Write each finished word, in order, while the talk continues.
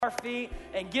our feet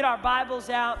and get our Bibles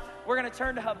out. We're going to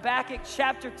turn to Habakkuk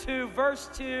chapter 2, verse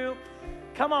 2.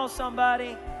 Come on,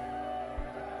 somebody.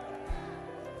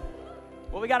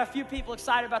 Well, we got a few people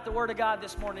excited about the Word of God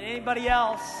this morning. Anybody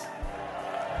else?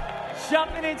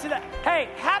 Jumping into the, hey,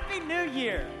 Happy New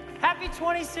Year. Happy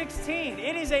 2016.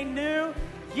 It is a new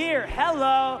year.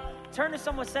 Hello. Turn to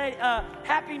someone and say,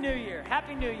 Happy New Year.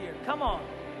 Happy New Year. Come on.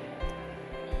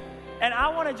 And I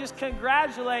want to just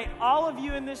congratulate all of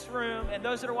you in this room and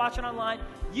those that are watching online.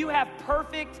 You have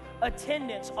perfect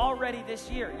attendance already this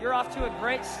year. You're off to a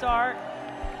great start.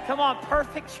 Come on,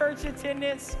 perfect church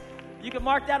attendance. You can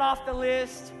mark that off the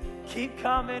list. Keep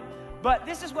coming. But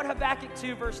this is what Habakkuk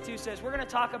 2 verse 2 says. We're going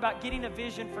to talk about getting a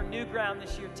vision for new ground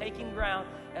this year, taking ground,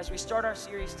 as we start our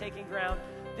series, Taking Ground.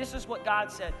 This is what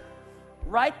God said.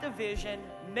 Write the vision,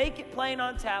 make it plain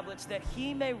on tablets, that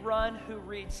he may run who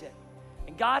reads it.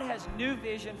 And God has new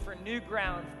vision for new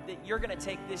ground that you're going to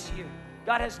take this year.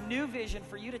 God has new vision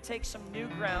for you to take some new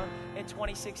ground in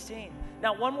 2016.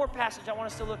 Now, one more passage I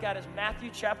want us to look at is Matthew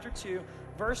chapter 2,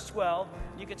 verse 12.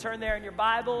 You can turn there in your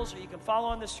Bibles, or you can follow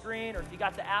on the screen, or if you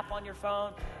got the app on your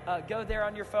phone, go there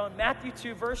on your phone. Matthew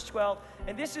 2, verse 12.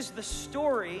 And this is the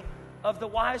story of the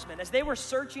wise men. As they were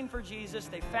searching for Jesus,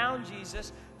 they found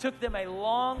Jesus. Took them a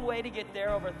long way to get there,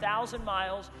 over 1,000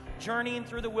 miles, journeying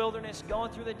through the wilderness,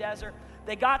 going through the desert.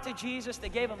 They got to Jesus. They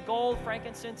gave him gold,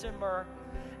 frankincense, and myrrh.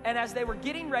 And as they were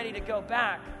getting ready to go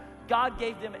back, God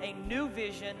gave them a new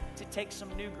vision to take some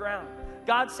new ground.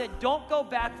 God said, don't go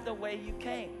back the way you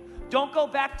came. Don't go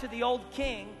back to the old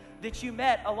king that you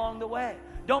met along the way.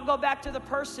 Don't go back to the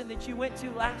person that you went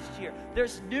to last year.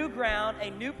 There's new ground,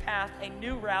 a new path, a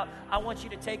new route. I want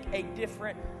you to take a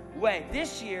different way.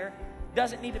 This year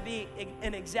doesn't need to be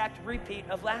an exact repeat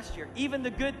of last year. Even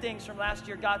the good things from last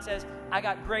year, God says, I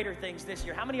got greater things this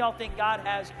year. How many of y'all think God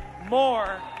has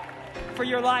more for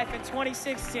your life in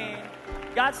 2016?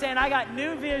 God's saying, I got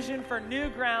new vision for new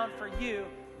ground for you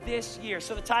this year.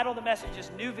 So the title of the message is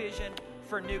New Vision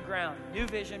for New Ground. New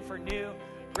Vision for New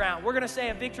Ground. We're going to say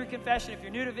a victory confession. If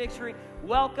you're new to Victory,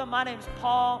 welcome. My name's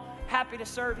Paul. Happy to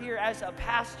serve here as a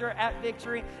pastor at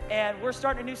Victory. And we're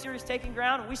starting a new series, Taking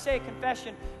Ground. And we say a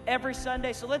confession every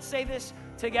Sunday. So let's say this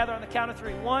together on the count of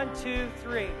 3. 1, 2,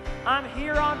 3. I'm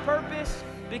here on purpose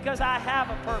because I have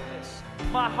a purpose.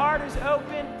 My heart is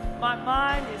open. My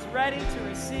mind is ready to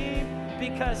receive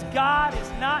because God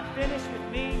is not finished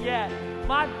with me yet.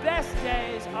 My best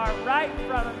days are right in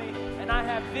front of me, and I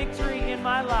have victory in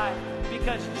my life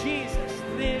because Jesus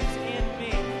lives in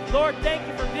me. Lord, thank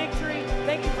you for victory.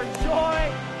 Thank you for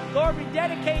joy. Lord, we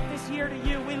dedicate this year to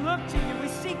you. We look to you. We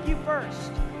seek you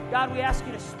first. God, we ask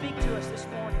you to speak to us this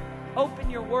morning. Open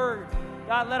your word.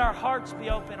 God, let our hearts be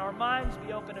open, our minds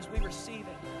be open as we receive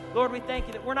it. Lord, we thank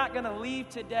you that we're not going to leave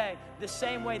today the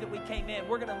same way that we came in.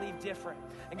 We're going to leave different.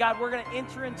 And God, we're going to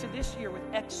enter into this year with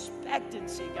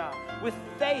expectancy, God, with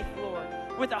faith, Lord,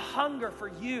 with a hunger for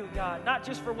you, God, not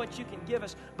just for what you can give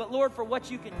us, but Lord, for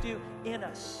what you can do in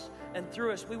us and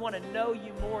through us. We want to know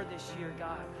you more this year,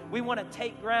 God. We want to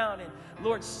take ground and,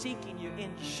 Lord, seeking you.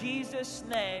 In Jesus'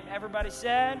 name, everybody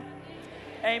said,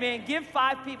 amen. Give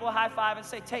 5 people a high five and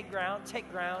say, take ground, take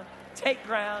ground, take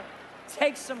ground.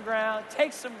 Take some ground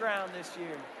this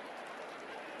year.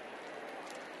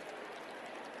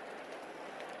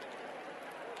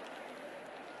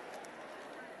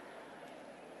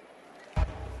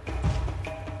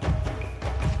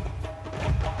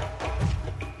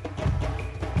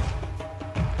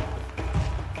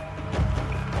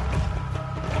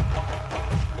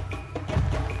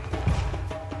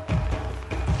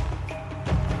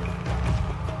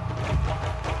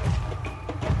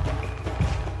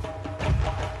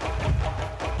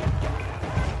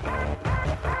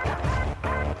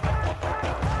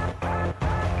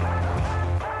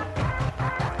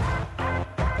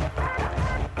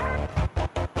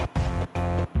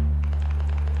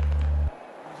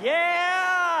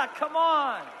 Come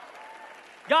on.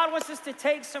 God wants us to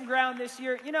take some ground this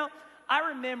year. You know, I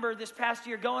remember this past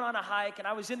year going on a hike, and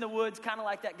I was in the woods, kind of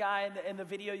like that guy in the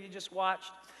video you just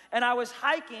watched. And I was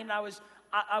hiking. I was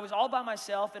all by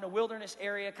myself in a wilderness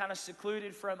area, kind of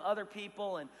secluded from other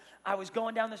people. And I was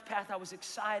going down this path. I was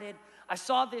excited. I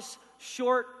saw this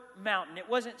short mountain. It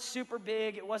wasn't super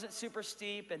big. It wasn't super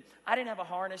steep. And I didn't have a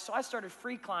harness. So I started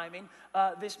free climbing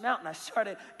this mountain. I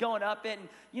started going up it. And,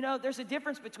 you know, there's a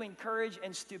difference between courage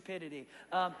and stupidity.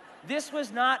 This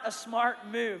was not a smart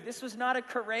move. This was not a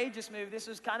courageous move. This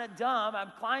was kind of dumb.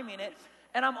 I'm climbing it.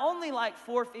 And I'm only like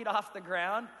 4 feet off the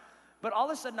ground. But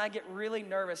all of a sudden, I get really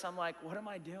nervous. I'm like, what am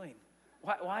I doing?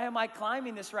 Why am I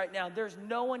climbing this right now? There's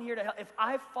no one here to help. If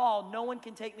I fall, no one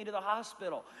can take me to the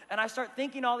hospital. And I start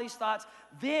thinking all these thoughts.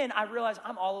 Then I realize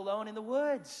I'm all alone in the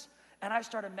woods. And I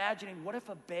start imagining, what if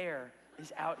a bear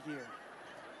is out here?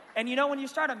 And you know, when you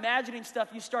start imagining stuff,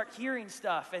 you start hearing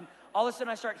stuff. And all of a sudden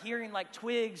I start hearing like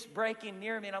twigs breaking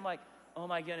near me. And I'm like, oh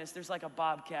my goodness, there's like a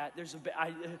bobcat.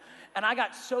 And I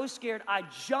got so scared, I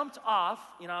jumped off.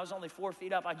 You know, I was only 4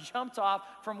 feet up. I jumped off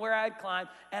from where I had climbed,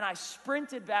 and I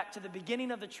sprinted back to the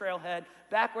beginning of the trailhead,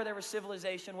 back where there was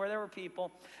civilization, where there were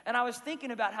people. And I was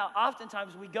thinking about how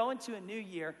oftentimes we go into a new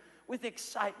year with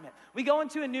excitement. We go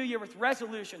into a new year with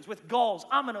resolutions, with goals.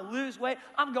 I'm going to lose weight.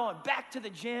 I'm going back to the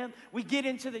gym. We get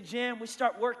into the gym. We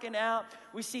start working out.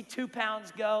 We see 2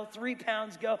 pounds go, 3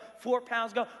 pounds go, 4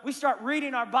 pounds go. We start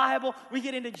reading our Bible. We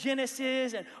get into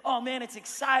Genesis, and oh man, it's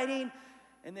exciting.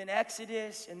 And then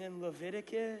Exodus, and then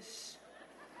Leviticus.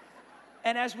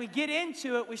 And as we get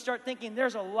into it, we start thinking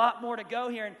there's a lot more to go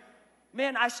here. And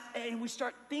man, and we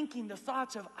start thinking the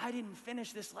thoughts of, I didn't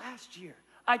finish this last year.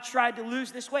 I tried to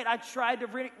lose this weight. I tried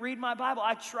to read my Bible.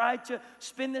 I tried to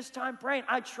spend this time praying.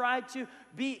 I tried to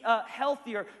be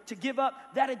healthier, to give up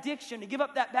that addiction, to give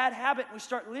up that bad habit. And we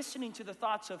start listening to the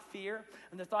thoughts of fear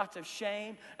and the thoughts of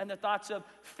shame and the thoughts of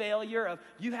failure, of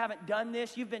you haven't done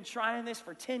this. You've been trying this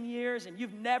for 10 years and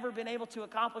you've never been able to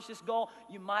accomplish this goal.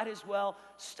 You might as well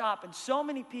stop. And so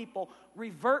many people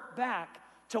revert back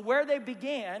to where they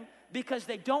began because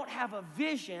they don't have a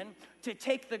vision to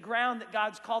take the ground that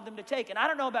God's called them to take. And I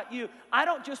don't know about you, I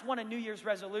don't just want a New Year's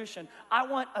resolution. I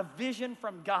want a vision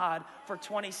from God for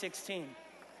 2016.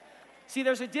 See,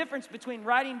 there's a difference between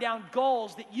writing down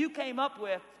goals that you came up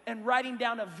with and writing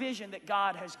down a vision that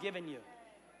God has given you.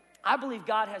 I believe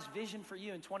God has vision for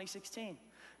you in 2016.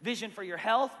 Vision for your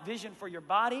health, vision for your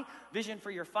body, vision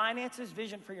for your finances,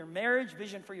 vision for your marriage,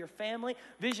 vision for your family,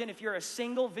 vision if you're a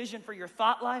single, vision for your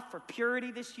thought life, for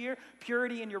purity this year,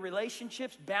 purity in your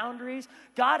relationships, boundaries.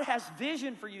 God has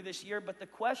vision for you this year, but the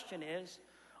question is,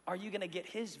 are you going to get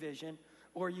his vision,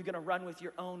 or are you going to run with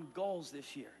your own goals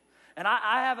this year? And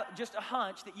I have just a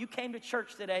hunch that you came to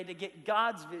church today to get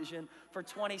God's vision for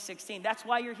 2016. That's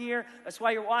why you're here. That's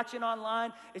why you're watching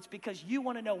online. It's because you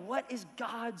want to know, what is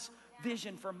God's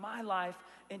vision for my life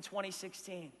in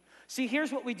 2016? See,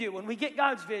 here's what we do. When we get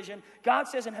God's vision, God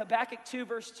says in Habakkuk 2,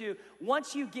 verse 2,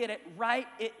 once you get it, write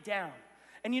it down.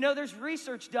 And you know, there's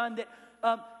research done that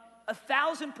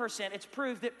 1,000%, it's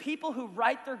proved that people who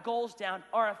write their goals down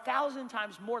are 1,000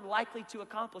 times more likely to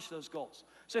accomplish those goals.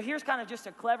 So here's kind of just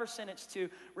a clever sentence to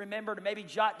remember, to maybe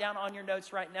jot down on your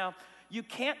notes right now. You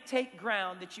can't take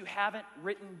ground that you haven't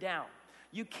written down.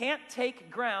 You can't take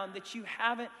ground that you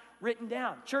haven't written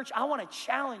down. Church, I want to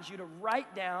challenge you to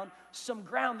write down some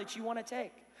ground that you want to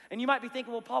take. And you might be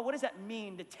thinking, well, Paul, what does that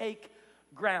mean to take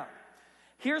ground?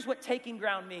 Here's what taking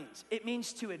ground means. It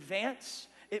means to advance.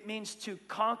 It means to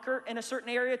conquer in a certain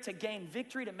area, to gain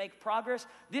victory, to make progress.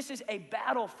 This is a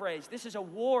battle phrase. This is a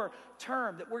war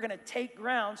term that we're going to take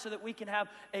ground so that we can have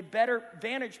a better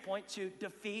vantage point to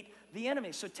defeat the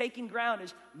enemy. So taking ground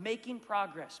is making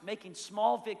progress, making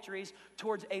small victories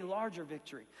towards a larger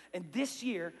victory. And this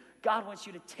year, God wants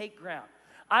you to take ground.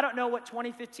 I don't know what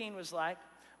 2015 was like,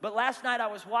 but last night I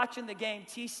was watching the game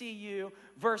TCU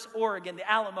versus Oregon, the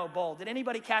Alamo Bowl. Did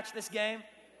anybody catch this game?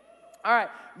 All right,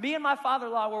 me and my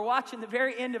father-in-law were watching the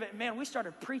very end of it. Man, we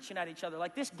started preaching at each other.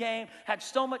 Like, this game had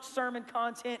so much sermon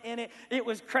content in it. It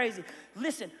was crazy.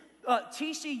 Listen,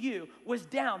 TCU was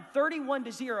down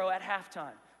 31-0 at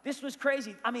halftime. This was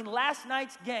crazy. I mean, last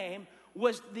night's game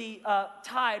was the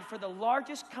tied for the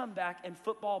largest comeback in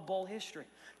football bowl history.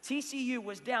 TCU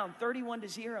was down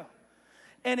 31-0.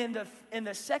 And in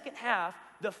the second half,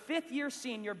 the fifth-year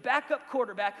senior backup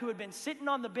quarterback who had been sitting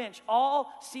on the bench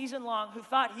all season long, who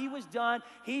thought he was done,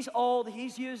 he's old,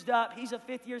 he's used up, he's a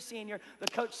fifth-year senior, the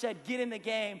coach said, get in the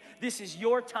game. This is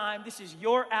your time. This is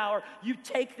your hour. You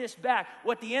take this back.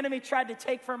 What the enemy tried to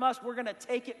take from us, we're going to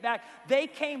take it back. They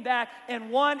came back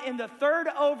and won in the third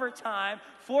overtime,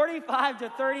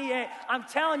 45-38. I'm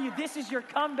telling you, this is your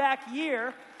comeback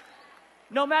year.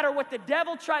 No matter what the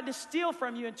devil tried to steal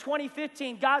from you in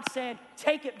 2015, God's saying,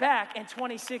 take it back in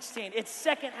 2016. It's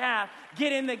second half.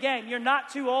 Get in the game. You're not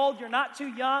too old. You're not too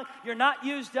young. You're not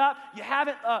used up. You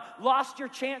haven't lost your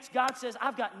chance. God says,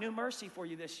 I've got new mercy for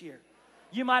you this year.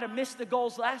 You might have missed the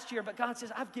goals last year, but God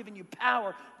says, I've given you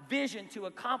power, vision to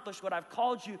accomplish what I've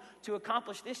called you to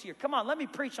accomplish this year. Come on, let me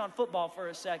preach on football for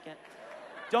a second.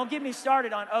 Don't get me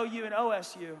started on OU and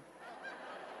OSU.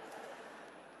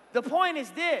 The point is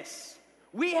this.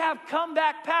 We have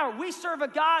comeback power. We serve a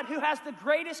God who has the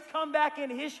greatest comeback in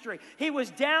history. He was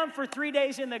down for 3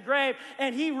 days in the grave,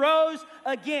 and he rose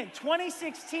again.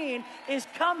 2016 is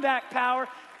comeback power,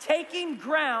 taking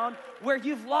ground where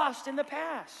you've lost in the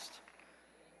past.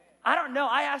 I don't know.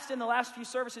 I asked in the last few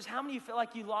services, how many of you feel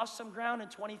like you lost some ground in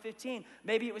 2015?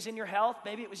 Maybe it was in your health.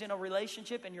 Maybe it was in a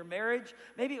relationship, in your marriage.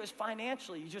 Maybe it was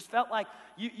financially. You just felt like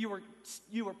you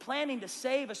were planning to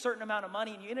save a certain amount of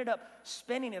money and you ended up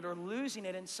spending it or losing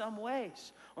it in some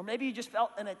ways. Or maybe you just felt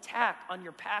an attack on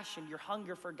your passion, your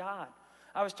hunger for God.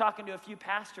 I was talking to a few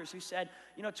pastors who said,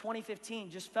 2015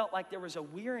 just felt like there was a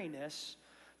weariness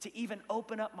to even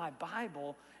open up my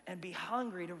Bible and be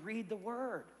hungry to read the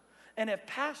Word. And if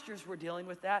pastors were dealing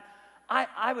with that,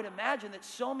 I would imagine that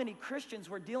so many Christians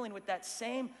were dealing with that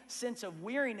same sense of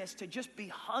weariness to just be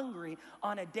hungry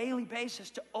on a daily basis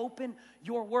to open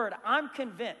your Word. I'm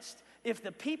convinced if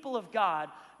the people of God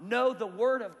know the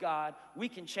Word of God, we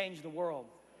can change the world.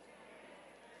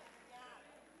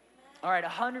 All right,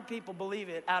 100 people believe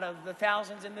it out of the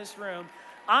thousands in this room.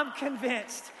 I'm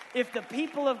convinced if the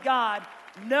people of God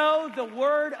know the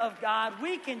Word of God,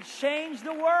 we can change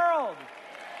the world.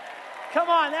 Come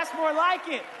on, that's more like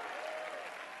it.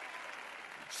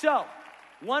 So,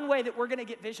 one way that we're going to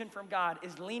get vision from God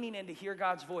is leaning in to hear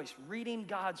God's voice, reading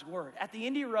God's Word. At the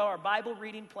end of your row are Bible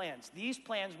reading plans. These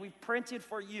plans we've printed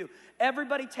for you.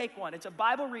 Everybody take one. It's a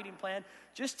Bible reading plan.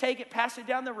 Just take it, pass it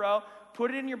down the row,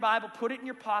 put it in your Bible, put it in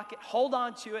your pocket, hold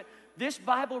on to it. This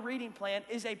Bible reading plan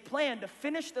is a plan to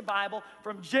finish the Bible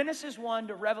from Genesis 1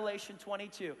 to Revelation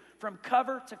 22, from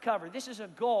cover to cover. This is a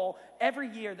goal every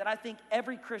year that I think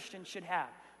every Christian should have,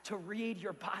 to read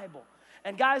your Bible.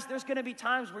 And guys, there's going to be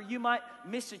times where you might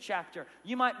miss a chapter.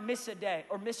 You might miss a day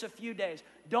or miss a few days.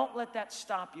 Don't let that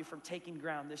stop you from taking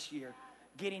ground this year,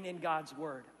 getting in God's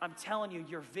Word. I'm telling you,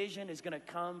 your vision is going to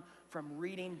come from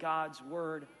reading God's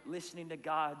Word, listening to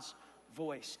God's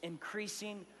voice,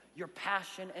 increasing your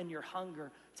passion and your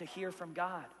hunger to hear from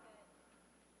God.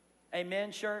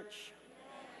 Amen, church?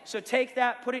 So take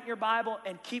that, put it in your Bible,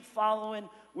 and keep following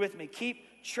with me.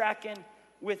 Keep tracking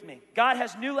with me. God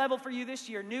has new level for you this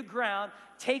year, new ground,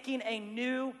 taking a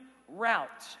new route.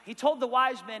 He told the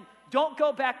wise men, don't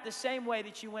go back the same way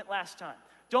that you went last time.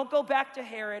 Don't go back to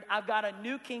Herod. I've got a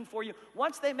new king for you.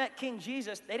 Once they met King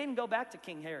Jesus, they didn't go back to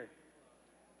King Herod.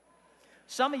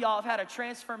 Some of y'all have had a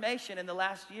transformation in the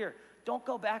last year. Don't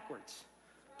go backwards.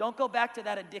 Don't go back to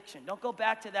that addiction. Don't go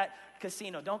back to that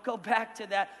casino. Don't go back to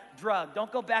that drug.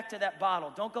 Don't go back to that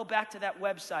bottle. Don't go back to that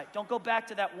website. Don't go back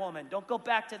to that woman. Don't go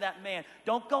back to that man.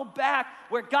 Don't go back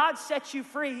where God sets you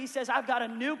free. He says, I've got a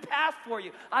new path for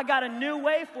you. I've got a new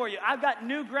way for you. I've got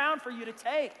new ground for you to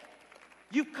take.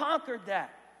 You've conquered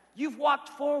that. You've walked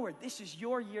forward. This is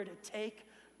your year to take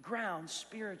ground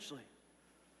spiritually.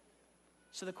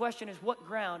 So the question is, what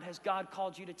ground has God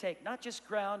called you to take? Not just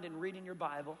ground in reading your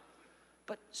Bible,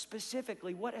 but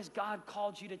specifically, what has God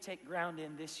called you to take ground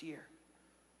in this year?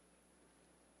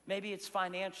 Maybe it's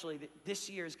financially, that this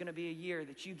year is going to be a year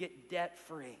that you get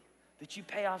debt-free, that you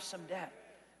pay off some debt.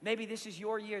 Maybe this is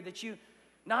your year that you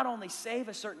not only save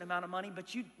a certain amount of money,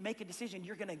 but you make a decision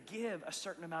you're going to give a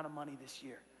certain amount of money this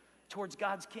year towards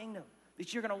God's kingdom,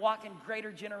 that you're going to walk in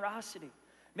greater generosity.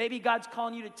 Maybe God's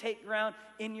calling you to take ground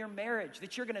in your marriage,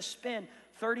 that you're going to spend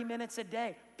 30 minutes a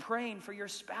day praying for your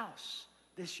spouse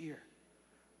this year.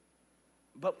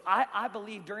 But I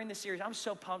believe during this series, I'm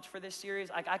so pumped for this series.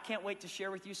 I can't wait to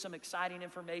share with you some exciting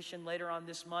information later on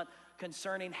this month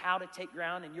concerning how to take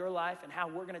ground in your life and how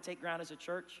we're going to take ground as a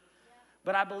church.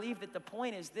 But I believe that the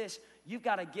point is this: you've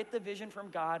got to get the vision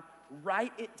from God,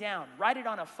 write it down. Write it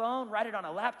on a phone, write it on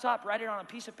a laptop, write it on a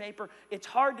piece of paper. It's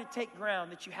hard to take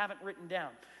ground that you haven't written down.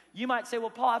 You might say, well,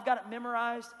 Paul, I've got it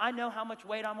memorized. I know how much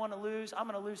weight I want to lose. I'm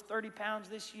going to lose 30 pounds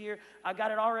this year. I've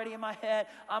got it already in my head.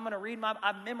 I'm going to read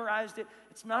I've memorized it.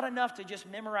 It's not enough to just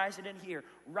memorize it in here.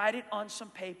 Write it on some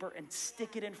paper and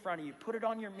stick it in front of you. Put it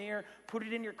on your mirror, put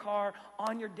it in your car,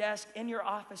 on your desk, in your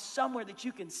office, somewhere that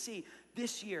you can see.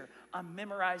 This year, I'm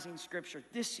memorizing Scripture.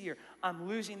 This year, I'm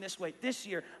losing this weight. This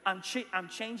year, I'm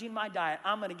changing my diet.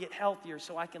 I'm going to get healthier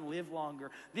so I can live longer.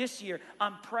 This year,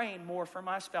 I'm praying more for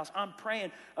my spouse. I'm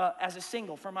praying as a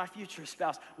single for my future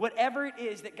spouse. Whatever it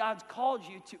is that God's called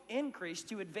you to increase,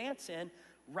 to advance in,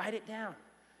 write it down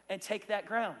and take that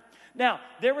ground. Now,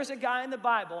 there was a guy in the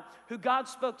Bible who God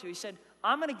spoke to. He said,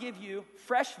 I'm going to give you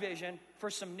fresh vision for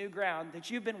some new ground that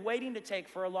you've been waiting to take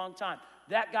for a long time.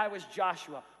 That guy was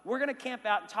Joshua. We're going to camp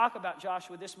out and talk about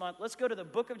Joshua this month. Let's go to the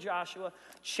book of Joshua,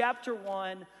 chapter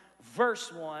 1,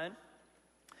 verse 1.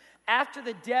 After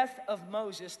the death of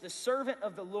Moses, the servant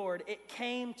of the Lord, it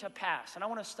came to pass. And I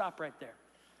want to stop right there.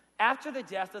 After the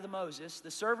death of Moses,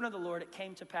 the servant of the Lord, it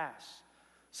came to pass.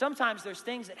 Sometimes there's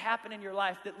things that happen in your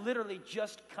life that literally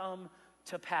just come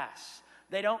to pass.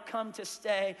 They don't come to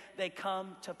stay, they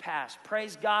come to pass.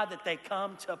 Praise God that they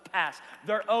come to pass.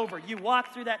 They're over. You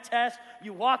walked through that test,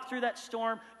 you walked through that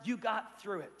storm, you got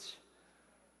through it.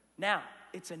 Now,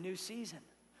 it's a new season.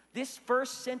 This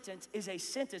first sentence is a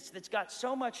sentence that's got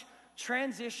so much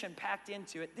transition packed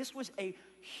into it. This was a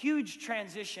huge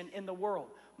transition in the world.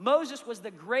 Moses was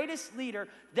the greatest leader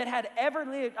that had ever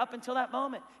lived up until that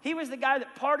moment. He was the guy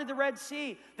that parted the Red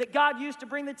Sea, that God used to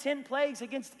bring the 10 plagues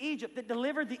against Egypt, that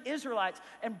delivered the Israelites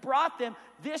and brought them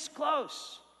this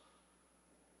close.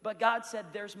 But God said,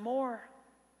 there's more.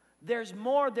 There's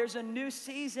more. There's a new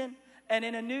season. And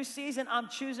in a new season, I'm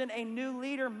choosing a new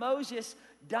leader. Moses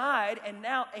died, and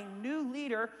now a new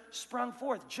leader sprung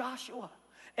forth, Joshua.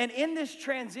 And in this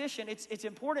transition, it's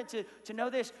important to know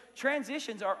this.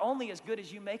 Transitions are only as good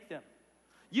as you make them.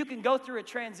 You can go through a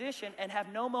transition and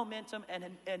have no momentum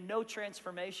and no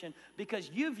transformation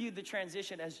because you view the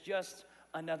transition as just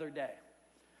another day,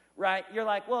 right? You're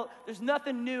like, well, there's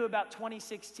nothing new about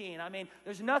 2016. I mean,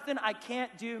 there's nothing I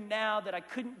can't do now that I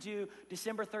couldn't do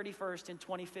December 31st in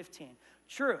 2015.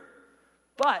 True,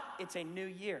 but it's a new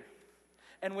year.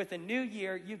 And with a new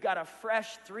year, you've got a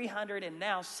fresh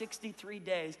 363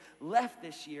 days left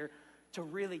this year to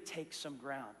really take some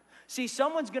ground. See,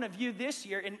 someone's going to view this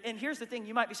year, and here's the thing.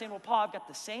 You might be saying, well, Paul, I've got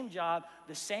the same job,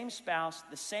 the same spouse,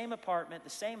 the same apartment,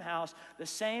 the same house, the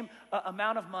same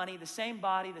amount of money, the same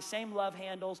body, the same love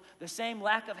handles, the same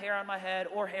lack of hair on my head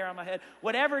or hair on my head.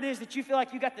 Whatever it is that you feel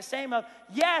like you got the same of,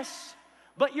 yes,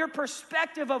 but your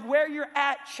perspective of where you're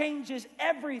at changes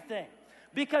everything.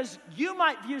 Because you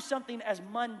might view something as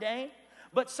mundane,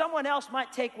 but someone else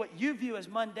might take what you view as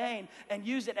mundane and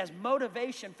use it as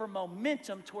motivation for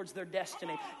momentum towards their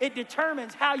destiny. It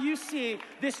determines how you see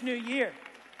this new year.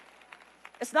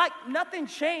 It's not, nothing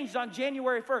changed on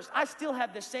January 1st. I still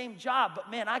have the same job, but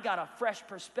man, I got a fresh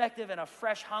perspective and a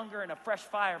fresh hunger and a fresh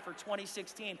fire for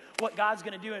 2016, what God's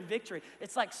gonna do in victory.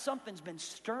 It's like something's been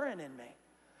stirring in me.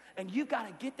 And you've got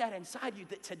to get that inside you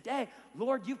that today,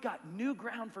 Lord, you've got new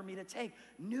ground for me to take,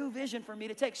 new vision for me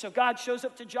to take. So God shows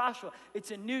up to Joshua.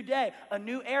 It's a new day, a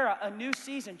new era, a new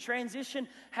season. Transition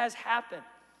has happened.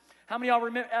 How many of y'all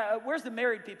remember, where's the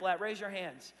married people at? Raise your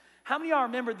hands. How many of y'all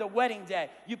remember the wedding day?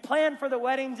 You planned for the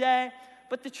wedding day,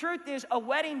 but the truth is a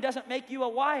wedding doesn't make you a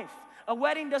wife. A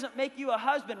wedding doesn't make you a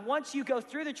husband. Once you go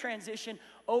through the transition,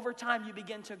 over time you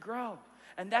begin to grow.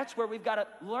 And that's where we've got to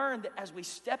learn that as we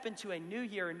step into a new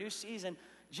year, a new season,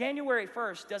 January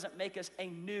 1st doesn't make us a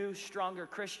new, stronger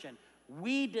Christian.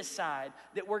 We decide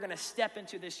that we're going to step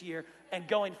into this year and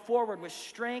going forward with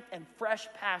strength and fresh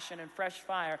passion and fresh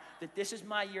fire, that this is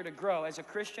my year to grow as a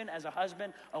Christian, as a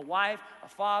husband, a wife, a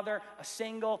father, a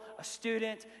single, a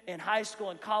student, in high school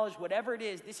and college, whatever it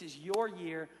is, this is your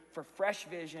year for fresh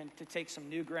vision to take some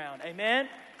new ground. Amen?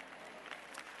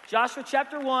 Joshua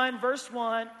chapter 1, verse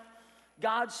 1.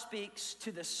 God speaks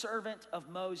to the servant of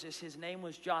Moses. His name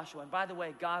was Joshua. And by the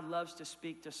way, God loves to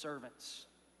speak to servants.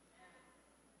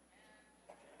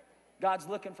 God's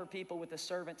looking for people with a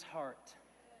servant's heart.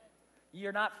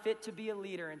 You're not fit to be a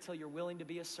leader until you're willing to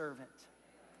be a servant.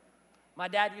 My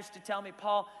dad used to tell me,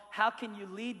 Paul, how can you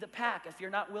lead the pack if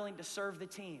you're not willing to serve the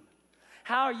team?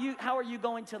 How are you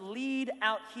going to lead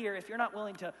out here if you're not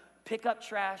willing to pick up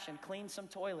trash and clean some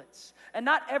toilets? And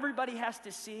not everybody has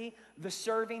to see the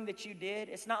serving that you did.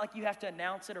 It's not like you have to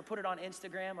announce it or put it on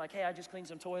Instagram like, hey, I just cleaned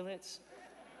some toilets.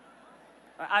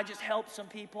 I just helped some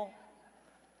people.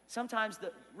 Sometimes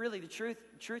the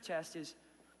true test is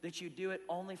that you do it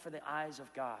only for the eyes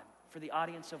of God, for the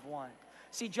audience of one.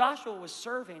 See, Joshua was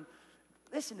serving.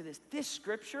 Listen to this. This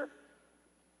scripture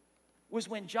was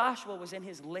when Joshua was in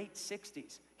his late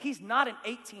 60s. He's not an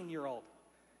 18-year-old.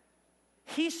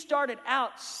 He started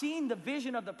out seeing the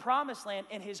vision of the promised land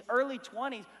in his early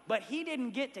 20s, but he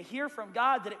didn't get to hear from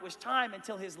God that it was time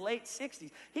until his late 60s.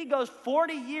 He goes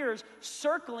 40 years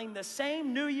circling the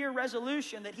same New Year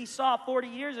resolution that he saw 40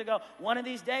 years ago. One of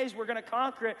these days we're going to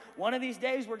conquer it. One of these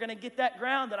days we're going to get that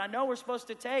ground that I know we're supposed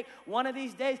to take. One of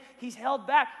these days he's held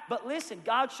back. But listen,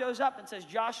 God shows up and says,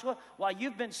 Joshua, while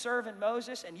you've been serving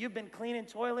Moses and you've been cleaning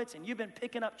toilets and you've been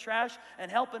picking up trash and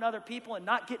helping other people and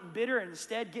not getting bitter and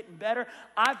instead getting better,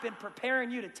 I've been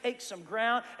preparing you to take some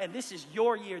ground, and this is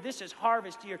your year. This is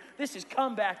harvest year. This is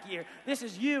comeback year. This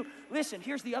is you. Listen,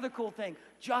 here's the other cool thing.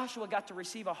 Joshua got to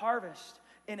receive a harvest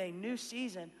in a new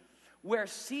season where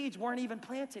seeds weren't even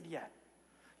planted yet.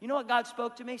 You know what God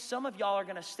spoke to me? Some of y'all are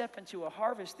going to step into a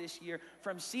harvest this year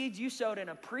from seeds you sowed in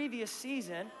a previous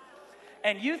season,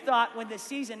 And you thought when the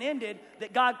season ended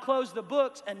that God closed the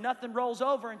books and nothing rolls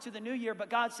over into the new year.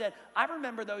 But God said, I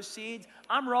remember those seeds.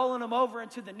 I'm rolling them over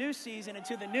into the new season,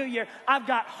 into the new year. I've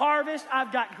got harvest.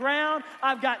 I've got ground.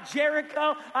 I've got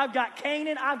Jericho. I've got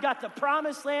Canaan. I've got the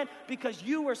promised land because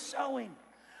you were sowing.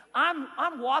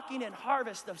 I'm walking in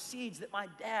harvest of seeds that my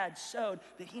dad sowed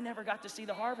that he never got to see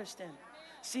the harvest in.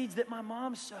 Seeds that my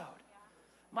mom sowed.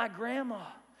 My grandma.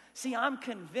 See, I'm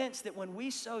convinced that when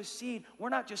we sow seed, we're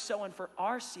not just sowing for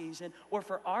our season or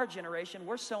for our generation,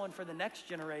 we're sowing for the next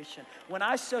generation. When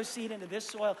I sow seed into this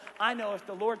soil, I know if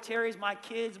the Lord tarries, my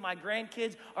kids, my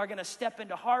grandkids are going to step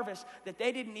into harvest that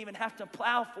they didn't even have to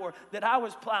plow for, that I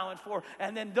was plowing for,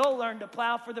 and then they'll learn to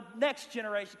plow for the next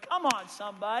generation. Come on,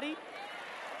 somebody.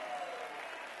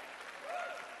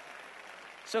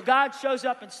 So God shows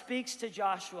up and speaks to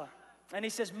Joshua. And he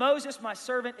says, Moses, my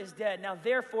servant, is dead. Now,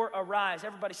 therefore, arise.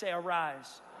 Everybody say,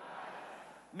 arise.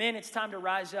 Men, it's time to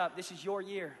rise up. This is your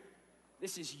year.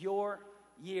 This is your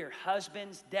year.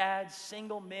 Husbands, dads,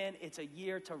 single men, it's a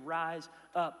year to rise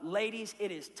up. Ladies,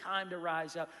 it is time to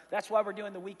rise up. That's why we're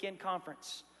doing the weekend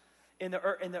conference in the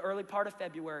early part of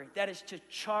February. That is to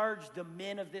charge the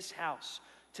men of this house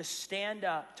to stand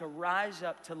up, to rise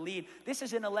up, to lead. This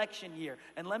is an election year.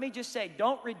 And let me just say,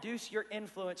 don't reduce your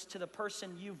influence to the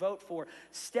person you vote for.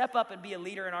 Step up and be a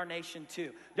leader in our nation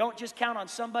too. Don't just count on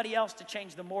somebody else to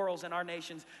change the morals in our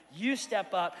nations. You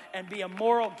step up and be a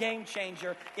moral game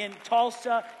changer in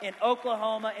Tulsa, in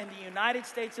Oklahoma, in the United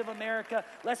States of America.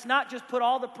 Let's not just put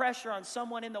all the pressure on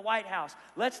someone in the White House.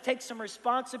 Let's take some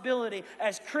responsibility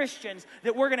as Christians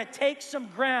that we're going to take some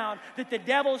ground that the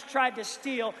devil's tried to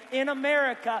steal in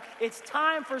America. It's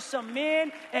time for some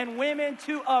men and women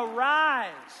to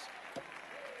arise.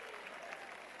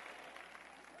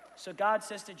 So God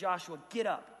says to Joshua, get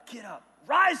up,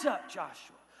 rise up,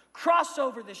 Joshua. Cross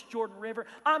over this Jordan River.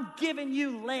 I'm giving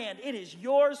you land. It is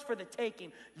yours for the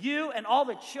taking. You and all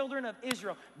the children of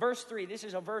Israel. Verse 3, this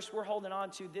is a verse we're holding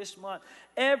on to this month.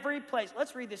 Every place,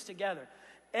 let's read this together.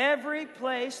 Every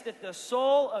place that the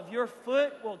sole of your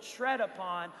foot will tread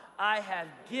upon, I have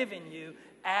given you,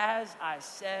 as I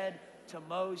said to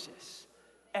Moses.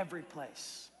 Every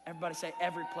place. Everybody say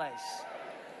every place.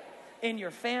 In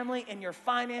your family, in your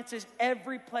finances,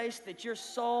 every place that your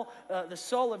soul, the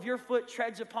sole of your foot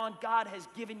treads upon, God has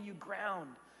given you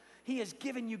ground. He has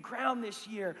given you ground this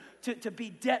year to be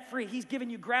debt-free. He's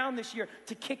given you ground this year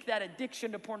to kick that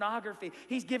addiction to pornography.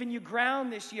 He's given you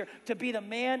ground this year to be the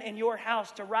man in your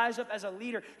house, to rise up as a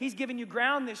leader. He's given you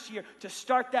ground this year to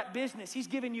start that business. He's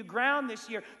given you ground this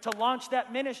year to launch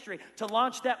that ministry, to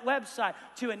launch that website,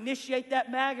 to initiate that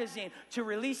magazine, to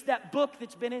release that book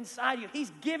that's been inside you.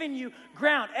 He's given you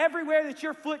ground. Everywhere that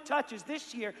your foot touches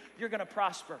this year, you're going to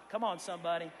prosper. Come on,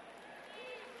 somebody.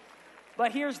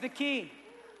 But here's the key.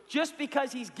 Just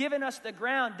because he's given us the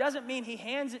ground doesn't mean he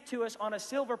hands it to us on a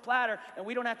silver platter and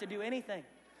we don't have to do anything.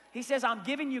 He says, I'm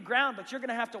giving you ground, but you're going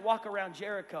to have to walk around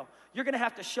Jericho. You're going to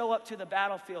have to show up to the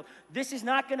battlefield. This is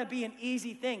not going to be an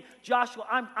easy thing. Joshua,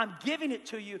 I'm giving it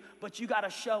to you, but you got to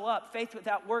show up. Faith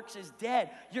without works is dead.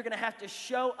 You're going to have to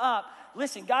show up.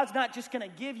 Listen, God's not just going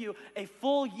to give you a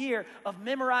full year of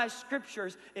memorized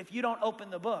scriptures if you don't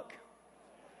open the book.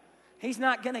 He's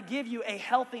not going to give you a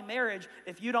healthy marriage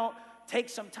if you don't take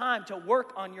some time to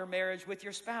work on your marriage with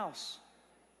your spouse.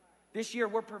 This year,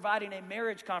 we're providing a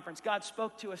marriage conference. God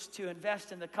spoke to us to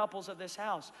invest in the couples of this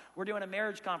house. We're doing a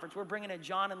marriage conference. We're bringing in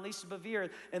John and Lisa Bevere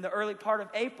in the early part of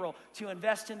April to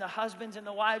invest in the husbands and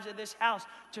the wives of this house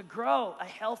to grow a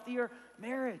healthier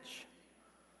marriage.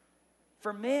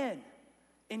 For men,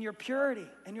 in your purity,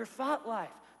 in your thought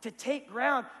life, to take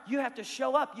ground, you have to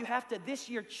show up. You have to this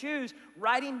year choose,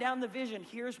 writing down the vision.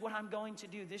 Here's what I'm going to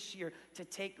do this year to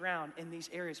take ground in these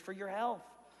areas for your health.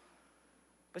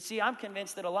 But see, I'm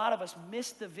convinced that a lot of us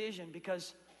miss the vision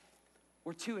because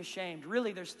we're too ashamed.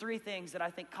 Really, there's three things that I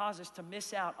think cause us to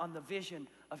miss out on the vision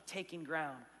of taking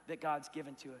ground that God's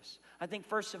given to us. I think,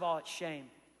 first of all, it's shame.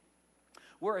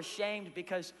 We're ashamed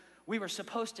because we were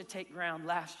supposed to take ground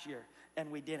last year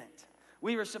and we didn't.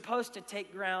 We were supposed to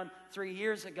take ground 3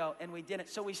 years ago, and we didn't.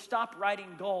 So we stopped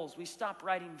writing goals. We stopped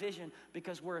writing vision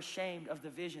because we're ashamed of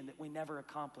the vision that we never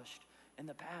accomplished in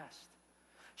the past.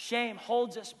 Shame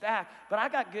holds us back. But I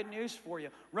got good news for you.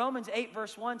 Romans 8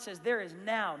 verse 1 says, there is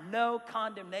now no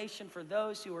condemnation for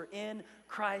those who are in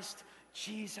Christ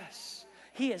Jesus.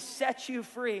 He has set you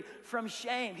free from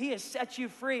shame. He has set you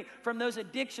free from those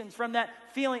addictions, from that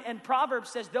feeling. And Proverbs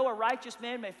says, though a righteous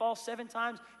man may fall 7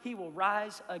 times, he will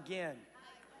rise again.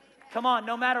 Come on,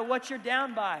 no matter what you're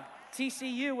down by.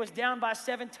 TCU was down by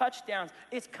 7 touchdowns.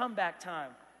 It's comeback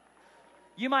time.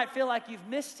 You might feel like you've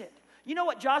missed it. You know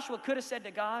what Joshua could have said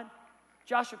to God?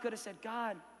 Joshua could have said,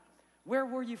 God, where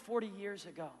were you 40 years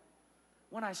ago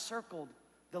when I circled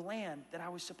the land that I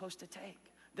was supposed to take,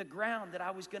 the ground that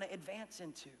I was going to advance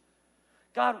into?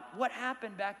 God, what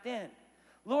happened back then?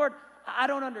 Lord, I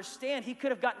don't understand. He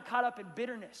could have gotten caught up in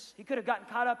bitterness. He could have gotten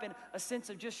caught up in a sense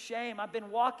of just shame. I've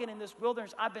been walking in this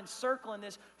wilderness. I've been circling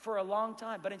this for a long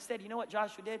time. But instead, you know what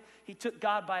Joshua did? He took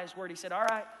God by his word. He said, all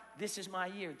right, this is my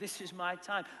year. This is my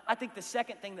time. I think the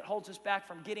second thing that holds us back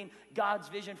from getting God's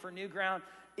vision for new ground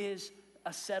is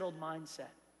a settled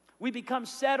mindset. We become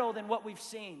settled in what we've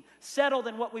seen, settled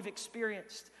in what we've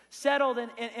experienced, settled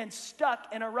and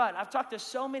stuck in a rut. I've talked to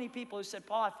so many people who said,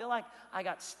 Paul, I feel like I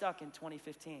got stuck in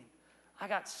 2015. I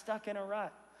got stuck in a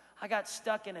rut. I got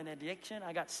stuck in an addiction.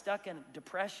 I got stuck in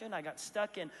depression. I got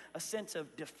stuck in a sense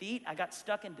of defeat. I got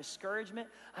stuck in discouragement.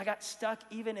 I got stuck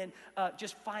even in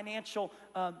just financial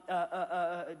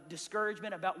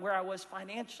discouragement about where I was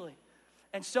financially.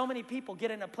 And so many people get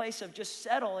in a place of just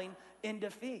settling in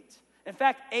defeat. In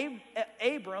fact,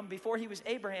 Abram, before he was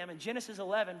Abraham, in Genesis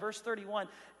 11, verse 31,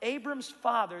 Abram's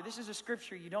father, this is a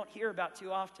scripture you don't hear about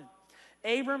too often.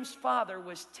 Abram's father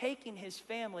was taking his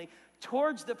family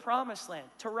towards the promised land,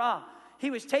 Terah.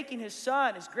 He was taking his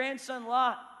son, his grandson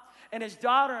Lot, and his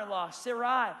daughter-in-law,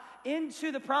 Sarai,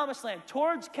 into the promised land,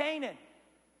 towards Canaan.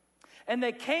 And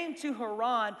they came to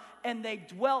Haran, and they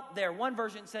dwelt there. One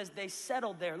version says they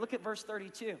settled there. Look at verse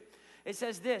 32. It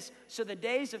says this, so the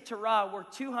days of Terah were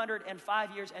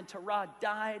 205 years, and Terah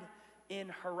died in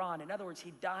Haran. In other words,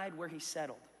 he died where he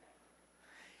settled.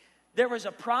 There was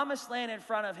a promised land in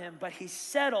front of him, but he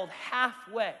settled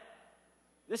halfway.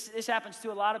 This happens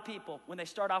to a lot of people when they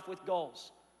start off with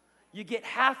goals. You get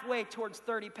halfway towards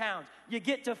 30 pounds. You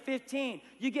get to 15.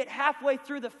 You get halfway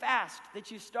through the fast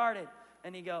that you started.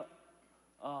 And you go,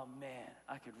 oh man,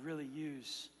 I could really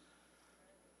use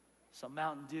some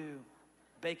Mountain Dew,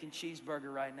 bacon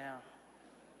cheeseburger right now.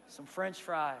 Some French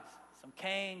fries, some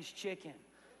Cane's chicken.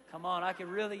 Come on, I could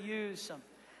really use some.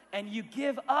 And you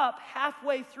give up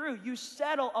halfway through. You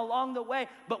settle along the way.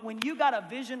 But when you got a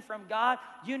vision from God,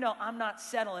 you know, I'm not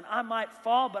settling. I might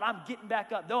fall, but I'm getting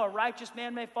back up. Though a righteous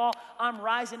man may fall, I'm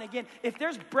rising again. If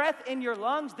there's breath in your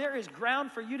lungs, there is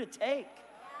ground for you to take.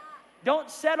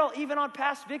 Don't settle even on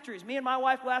past victories. Me and my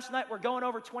wife last night were going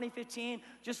over 2015,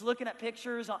 just looking at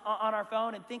pictures on our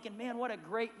phone and thinking, man, what a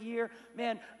great year.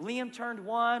 Man, Liam turned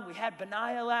 1. We had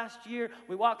Benaiah last year.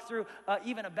 We walked through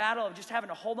even a battle of just having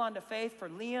to hold on to faith for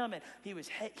Liam, and he was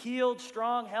healed,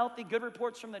 strong, healthy, good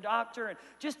reports from the doctor, and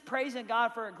just praising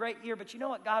God for a great year. But you know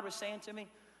what God was saying to me?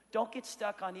 Don't get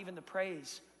stuck on even the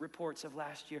praise reports of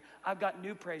last year. I've got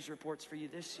new praise reports for you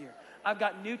this year. I've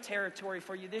got new territory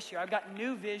for you this year. I've got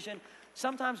new vision.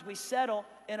 Sometimes we settle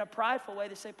in a prideful way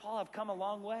to say, Paul, I've come a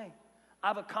long way.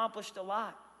 I've accomplished a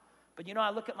lot. But you know,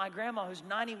 I look at my grandma who's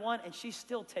 91 and she's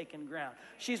still taking ground.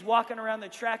 She's walking around the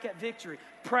track at Victory,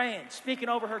 praying, speaking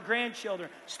over her grandchildren,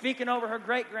 speaking over her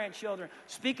great-grandchildren,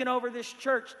 speaking over this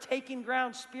church, taking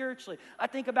ground spiritually. I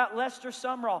think about Lester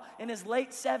Sumrall in his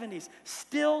late 70s,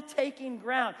 still taking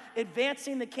ground,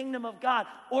 advancing the kingdom of God.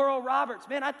 Oral Roberts,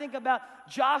 man, I think about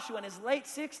Joshua in his late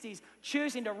 60s,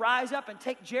 choosing to rise up and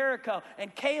take Jericho.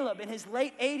 And Caleb in his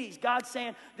late 80s, God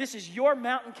saying, this is your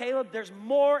mountain, Caleb. There's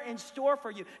more in store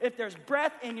for you. If there's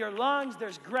breath in your lungs,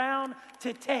 there's ground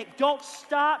to take. Don't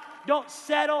stop. Don't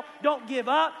settle. Don't give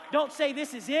up. Don't say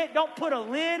this is it. Don't put a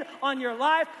lid on your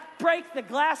life. Break the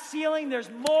glass ceiling. There's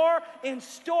more in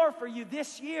store for you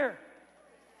this year.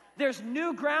 There's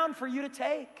new ground for you to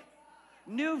take.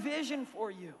 New vision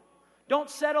for you. Don't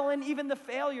settle in even the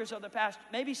failures of the past.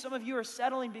 Maybe some of you are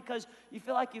settling because you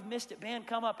feel like you've missed it. Band,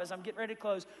 come up as I'm getting ready to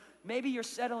close. Maybe you're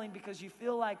settling because you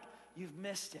feel like you've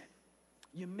missed it.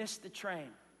 You missed the train.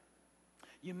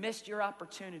 You missed your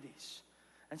opportunities.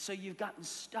 And so you've gotten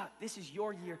stuck. This is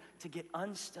your year to get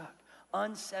unstuck,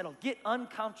 unsettled. Get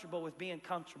uncomfortable with being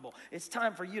comfortable. It's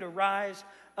time for you to rise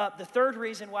up. The third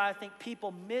reason why I think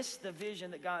people miss the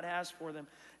vision that God has for them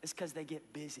is because they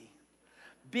get busy.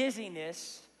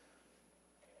 Busyness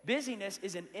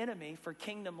is an enemy for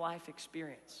kingdom life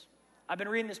experience. I've been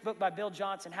reading this book by Bill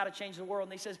Johnson, How to Change the World,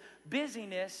 and he says,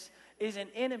 busyness is an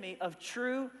enemy of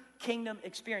true kingdom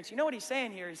experience. You know what he's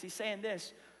saying here is he's saying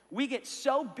this, we get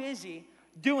so busy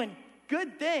doing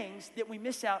good things that we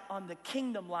miss out on the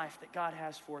kingdom life that God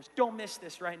has for us. Don't miss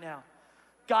this right now.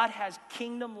 God has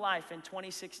kingdom life in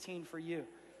 2016 for you.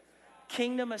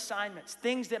 Kingdom assignments,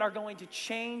 things that are going to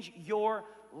change your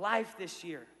life this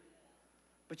year.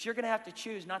 But you're going to have to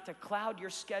choose not to cloud your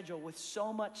schedule with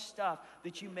so much stuff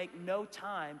that you make no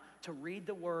time to read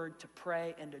the word, to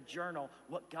pray, and to journal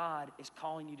what God is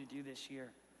calling you to do this year.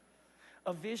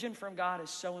 A vision from God is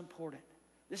so important.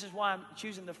 This is why I'm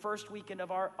choosing the first weekend of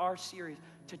our series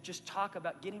to just talk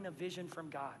about getting a vision from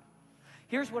God.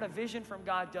 Here's what a vision from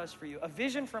God does for you. A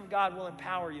vision from God will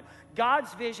empower you.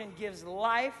 God's vision gives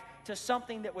life to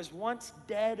something that was once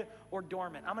dead or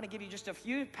dormant. I'm going to give you just a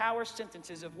few power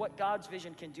sentences of what God's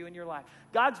vision can do in your life.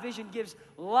 God's vision gives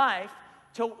life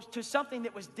to something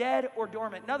that was dead or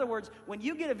dormant. In other words, when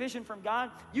you get a vision from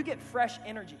God, you get fresh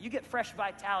energy. You get fresh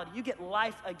vitality. You get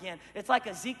life again. It's like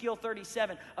Ezekiel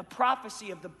 37, a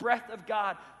prophecy of the breath of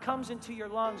God comes into your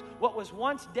lungs. What was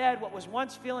once dead, what was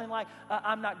once feeling like,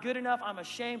 I'm not good enough, I'm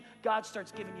ashamed, God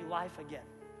starts giving you life again.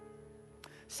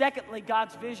 Secondly,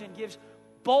 God's vision gives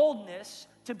boldness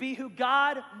to be who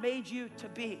God made you to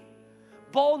be.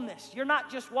 Boldness. You're not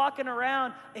just walking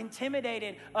around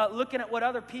intimidated, looking at what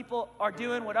other people are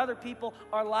doing, what other people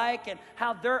are like, and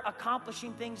how they're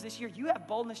accomplishing things this year. You have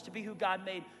boldness to be who God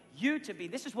made you to be.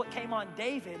 This is what came on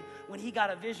David when he got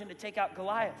a vision to take out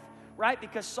Goliath, right?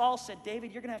 Because Saul said,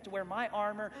 David, you're going to have to wear my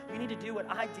armor. You need to do what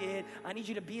I did. I need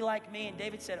you to be like me. And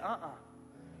David said,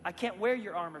 I can't wear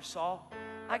your armor, Saul.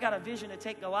 I got a vision to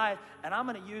take Goliath, and I'm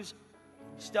going to use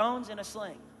stones and a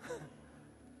sling.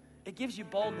 It gives you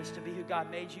boldness to be who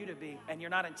God made you to be, and you're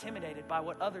not intimidated by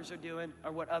what others are doing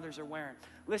or what others are wearing.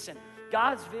 Listen,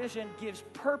 God's vision gives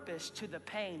purpose to the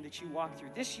pain that you walk through.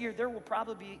 This year, there will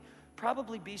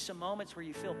probably be some moments where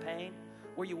you feel pain,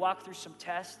 where you walk through some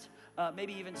tests,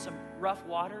 maybe even some rough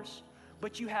waters,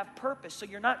 but you have purpose. So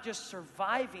you're not just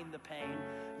surviving the pain,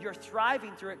 you're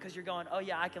thriving through it because you're going, oh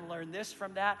yeah, I can learn this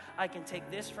from that. I can take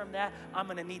this from that. I'm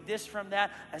going to need this from that.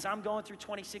 As I'm going through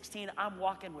 2016, I'm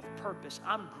walking with purpose.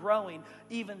 I'm growing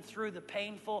even through the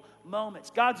painful moments.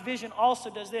 God's vision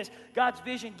also does this. God's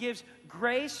vision gives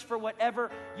grace for whatever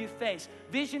you face.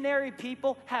 Visionary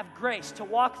people have grace to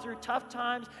walk through tough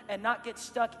times and not get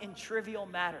stuck in trivial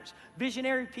matters.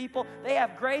 Visionary people, they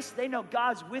have grace. They know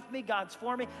God's with me, God's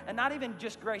for me, and not even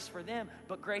just grace for them,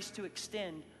 but grace to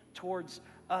extend towards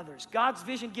others. God's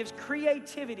vision gives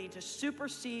creativity to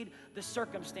supersede the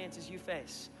circumstances you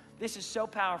face. This is so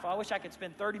powerful. I wish I could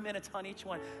spend 30 minutes on each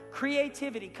one.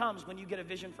 Creativity comes when you get a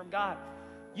vision from God.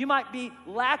 You might be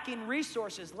lacking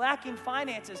resources, lacking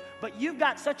finances, but you've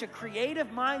got such a creative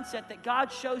mindset that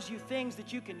God shows you things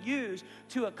that you can use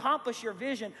to accomplish your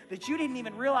vision that you didn't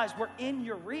even realize were in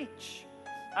your reach.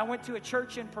 I went to a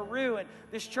church in Peru, and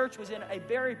this church was in a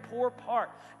very poor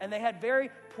part, and they had very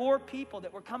poor people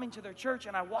that were coming to their church,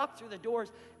 and I walked through the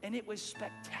doors, and it was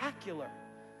spectacular.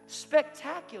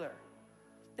 Spectacular.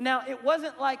 Now, it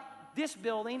wasn't like this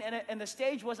building, and the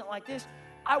stage wasn't like this.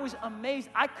 I was amazed.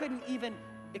 I couldn't even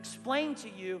explain to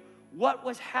you what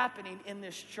was happening in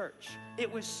this church. It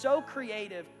was so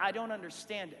creative, I don't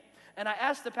understand it. And I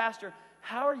asked the pastor,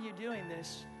 how are you doing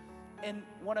this in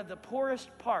one of the poorest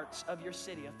parts of your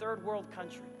city, a third world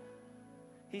country?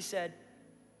 He said,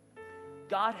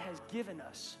 God has given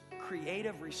us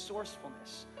creative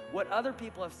resourcefulness. What other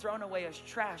people have thrown away as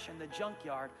trash in the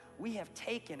junkyard, we have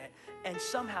taken it and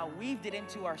somehow weaved it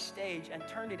into our stage and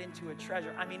turned it into a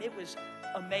treasure. I mean, it was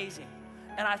amazing.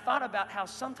 And I thought about how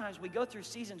sometimes we go through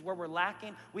seasons where we're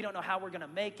lacking. We don't know how we're going to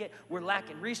make it. We're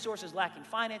lacking resources, lacking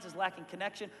finances, lacking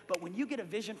connection. But when you get a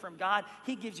vision from God,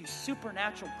 He gives you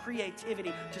supernatural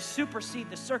creativity to supersede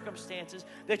the circumstances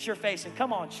that you're facing.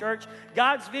 Come on, church.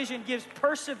 God's vision gives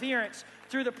perseverance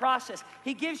through the process.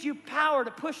 He gives you power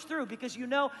to push through because you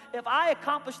know if I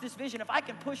accomplish this vision, if I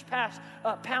can push past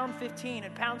pound 15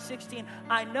 and pound 16,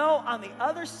 I know on the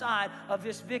other side of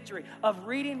this victory, of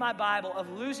reading my Bible, of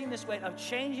losing this weight, of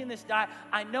changing this diet,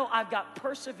 I know I've got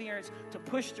perseverance to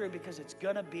push through because it's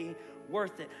going to be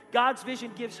worth it. God's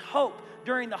vision gives hope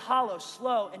during the hollow,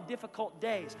 slow, and difficult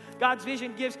days. God's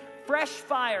vision gives fresh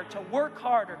fire to work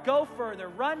harder, go further,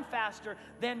 run faster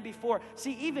than before.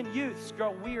 See, even youths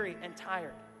grow weary and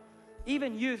tired.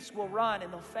 Even youths will run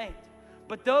and they'll faint.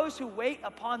 But those who wait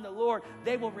upon the Lord,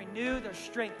 they will renew their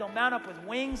strength. They'll mount up with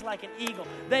wings like an eagle.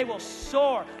 They will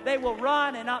soar. They will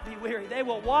run and not be weary. They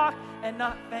will walk and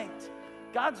not faint.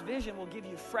 God's vision will give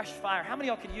you fresh fire. How many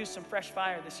of y'all could use some fresh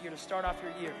fire this year to start off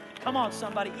your year? Come on,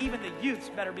 somebody. Even the youths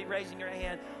better be raising your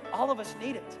hand. All of us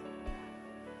need it.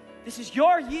 This is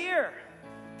your year.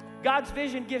 God's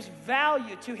vision gives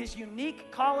value to His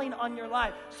unique calling on your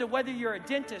life. So whether you're a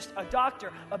dentist, a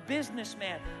doctor, a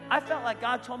businessman, I felt like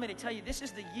God told me to tell you this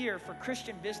is the year for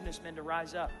Christian businessmen to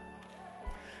rise up.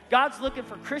 God's looking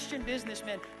for Christian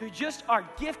businessmen who just are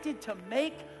gifted to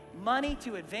make money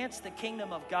to advance the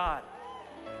kingdom of God.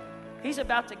 He's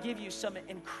about to give you some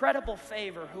incredible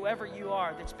favor, whoever you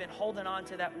are that's been holding on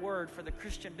to that word for the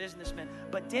Christian businessman.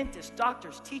 But dentists,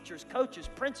 doctors, teachers, coaches,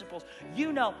 principals,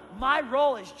 you know my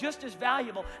role is just as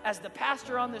valuable as the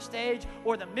pastor on the stage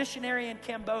or the missionary in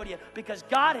Cambodia, because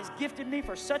God has gifted me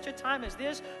for such a time as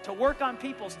this to work on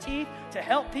people's teeth, to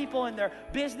help people in their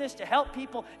business, to help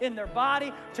people in their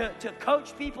body, to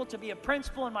coach people, to be a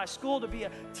principal in my school, to be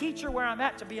a teacher where I'm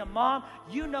at, to be a mom.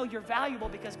 You know you're valuable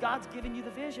because God's given you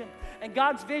the vision. And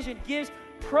God's vision gives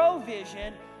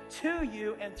provision to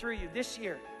you and through you. This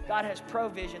year, God has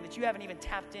provision that you haven't even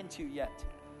tapped into yet.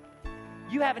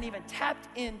 You haven't even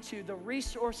tapped into the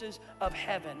resources of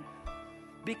heaven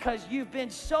because you've been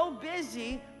so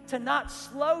busy to not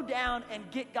slow down and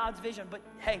get God's vision. But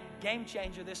hey, game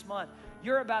changer this month.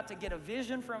 You're about to get a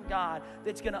vision from God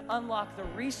that's going to unlock the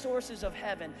resources of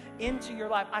heaven into your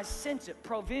life. I sense it.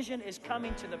 Provision is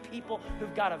coming to the people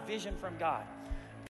who've got a vision from God.